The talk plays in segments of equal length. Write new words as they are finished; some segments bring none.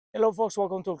Hello folks,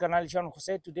 welcome to the canal Channel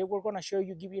Jose. Today we're going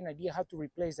to give you an idea how to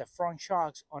replace the front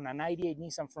shocks on a 98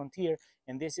 Nissan Frontier,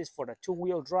 and this is for the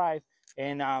two-wheel drive.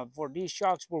 And for these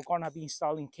shocks we're going to be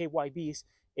installing KYBs,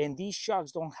 and these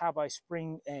shocks don't have a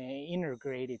spring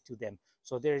integrated to them,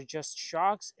 so they're just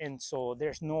shocks, and so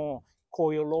there's no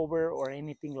coilover or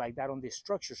anything like that on this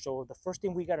structure. So the first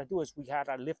thing we got to do is we got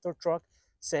to lift our truck,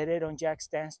 set it on jack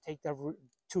stands, take the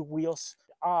two wheels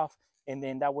off, and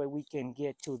then that way we can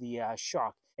get to the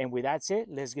shock. And with that said,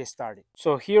 let's get started.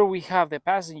 So here we have the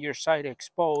passenger side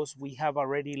exposed. We have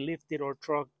already lifted our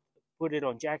truck, put it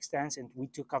on jack stands, and we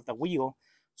took off the wheel.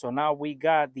 So now we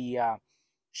got the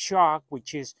shock,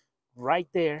 which is right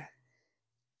there.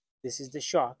 This is the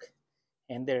shock,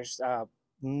 and there's a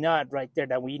nut right there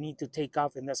that we need to take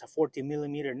off, and that's a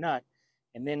 40mm nut.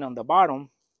 And then on the bottom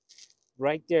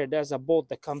right there, there's a bolt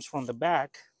that comes from the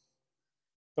back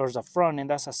towards the front,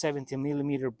 and that's a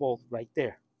 70mm bolt right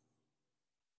there.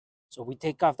 So we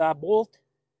take off that bolt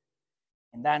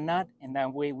and that nut, and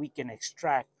that way we can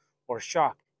extract our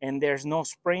shock. And there's no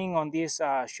spring on this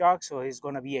shock, so it's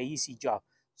going to be an easy job.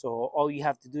 So all you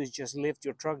have to do is just lift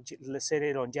your truck, set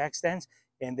it on jack stands,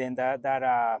 and then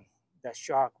that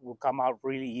shock will come out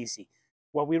really easy.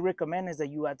 What we recommend is that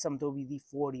you add some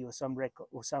WD-40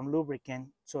 or some lubricant,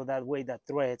 so that way the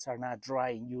threads are not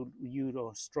dry and you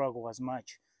don't struggle as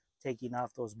much taking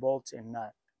off those bolts and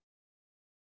nuts.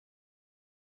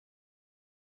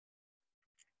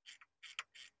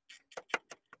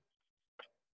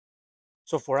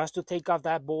 So for us to take off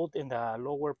that bolt in the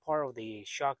lower part of the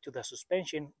shock to the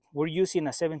suspension, we're using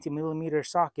a 70mm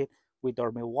socket with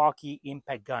our Milwaukee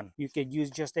impact gun. You can use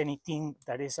just anything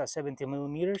that is a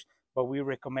 70mm, but we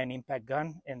recommend impact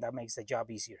gun, and that makes the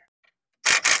job easier.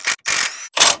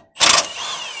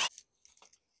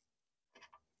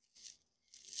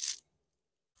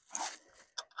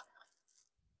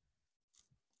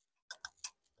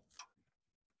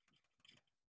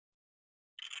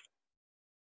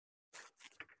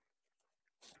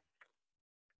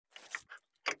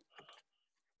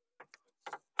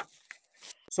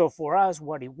 So for us,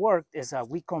 what it worked is that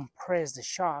we compress the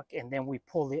shock and then we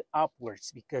pull it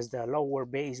upwards, because the lower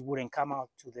base wouldn't come out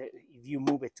to the, if you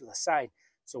move it to the side.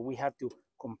 So we have to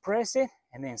compress it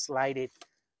and then slide it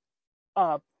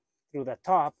up through the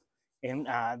top, and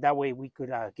that way we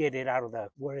could get it out of the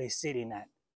where it's sitting at.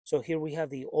 So here we have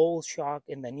the old shock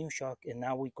and the new shock, and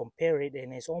now we compare it,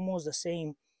 and it's almost the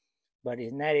same, but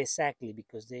it's not exactly,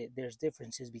 because there's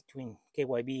differences between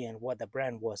KYB and what the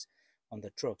brand was on the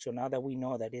truck. So now that we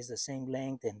know that it's the same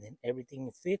length and then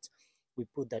everything fits, we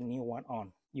put the new one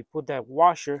on. You put that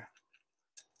washer,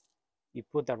 you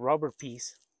put the rubber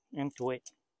piece into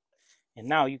it, and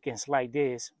now you can slide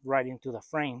this right into the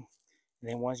frame. And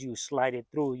then once you slide it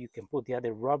through, you can put the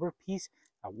other rubber piece,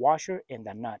 a washer, and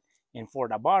the nut. And for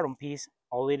the bottom piece,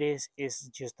 all it is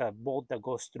just a bolt that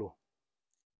goes through.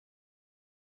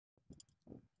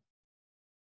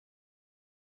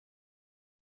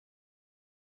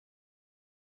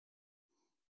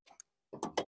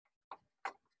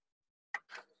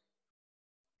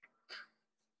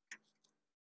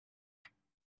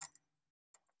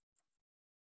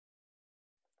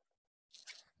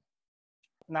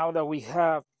 Now that we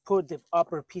have put the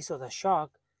upper piece of the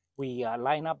shock, we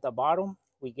line up the bottom,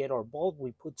 we get our bolt,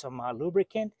 we put some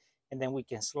lubricant, and then we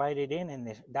can slide it in,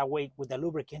 and that way with the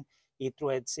lubricant, it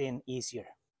threads in easier.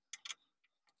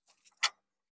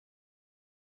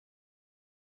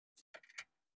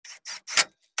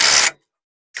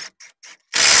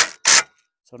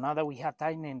 So now that we have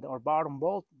tightened our bottom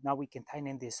bolt, now we can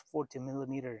tighten this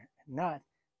 40mm nut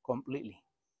completely.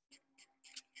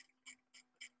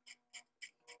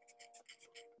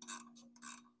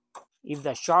 If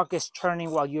the shock is turning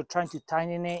while you're trying to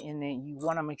tighten it and then you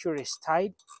want to make sure it's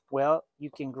tight, well, you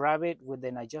can grab it with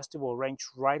an adjustable wrench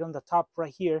right on the top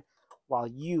right here while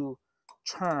you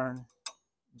turn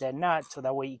the nut, so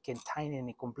that way you can tighten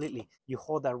it completely. You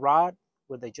hold the rod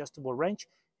with the adjustable wrench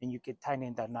and you can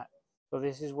tighten that nut. So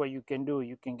this is what you can do.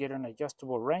 You can get an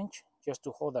adjustable wrench just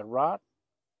to hold the rod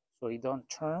so it don't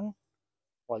turn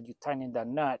while you tighten the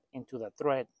nut into the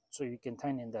thread, so you can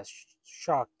tighten the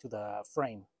shock to the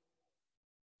frame,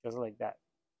 just like that.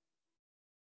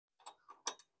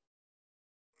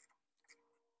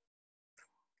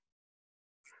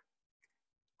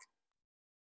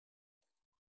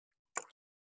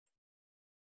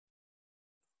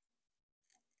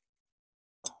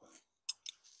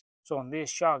 So on this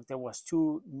shock, there was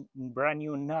two brand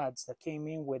new nuts that came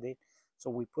in with it. So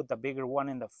we put the bigger one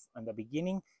in the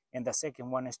beginning, and the second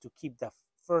one is to keep the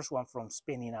first one from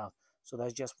spinning out. So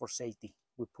that's just for safety.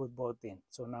 We put both in.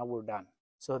 So now we're done.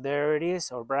 So there it is,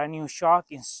 our brand new shock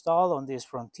installed on this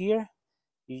Frontier.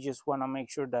 You just want to make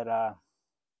sure that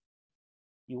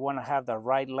you want to have the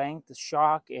right length, the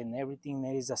shock, and everything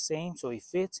that is the same so it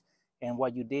fits. And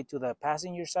what you did to the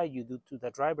passenger side, you do to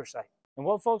the driver's side. And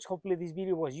well, folks, hopefully this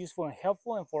video was useful and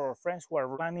helpful. And for our friends who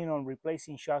are planning on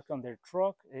replacing shocks on their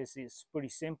truck, it's pretty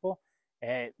simple.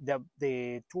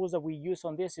 The tools that we use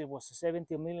on this, it was a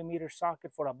 70mm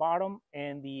socket for the bottom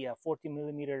and the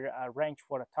 40mm wrench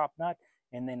for the top nut,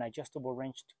 and then adjustable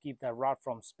wrench to keep that rod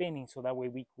from spinning, so that way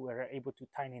we were able to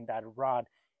tighten that rod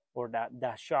or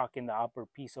that shock in the upper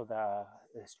piece of the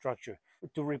structure.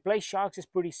 To replace shocks is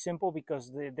pretty simple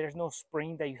because there's no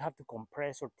spring that you have to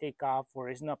compress or take off, or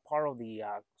it's not part of the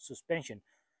suspension.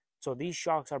 So these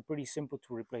shocks are pretty simple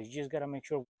to replace. You just gotta make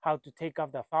sure how to take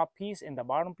off the top piece and the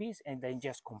bottom piece, and then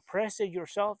just compress it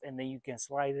yourself, and then you can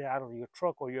slide it out of your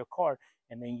truck or your car,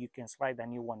 and then you can slide the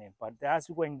new one in. But that's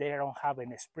when they don't have a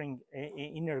spring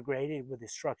integrated with the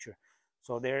structure.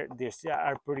 So they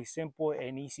are pretty simple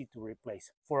and easy to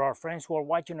replace. For our friends who are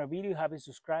watching our video, haven't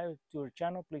subscribed to our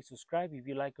channel, please subscribe. If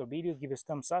you like our video, give us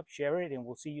thumbs up, share it, and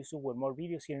we'll see you soon with more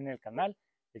videos here in el canal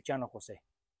del Chano Jose.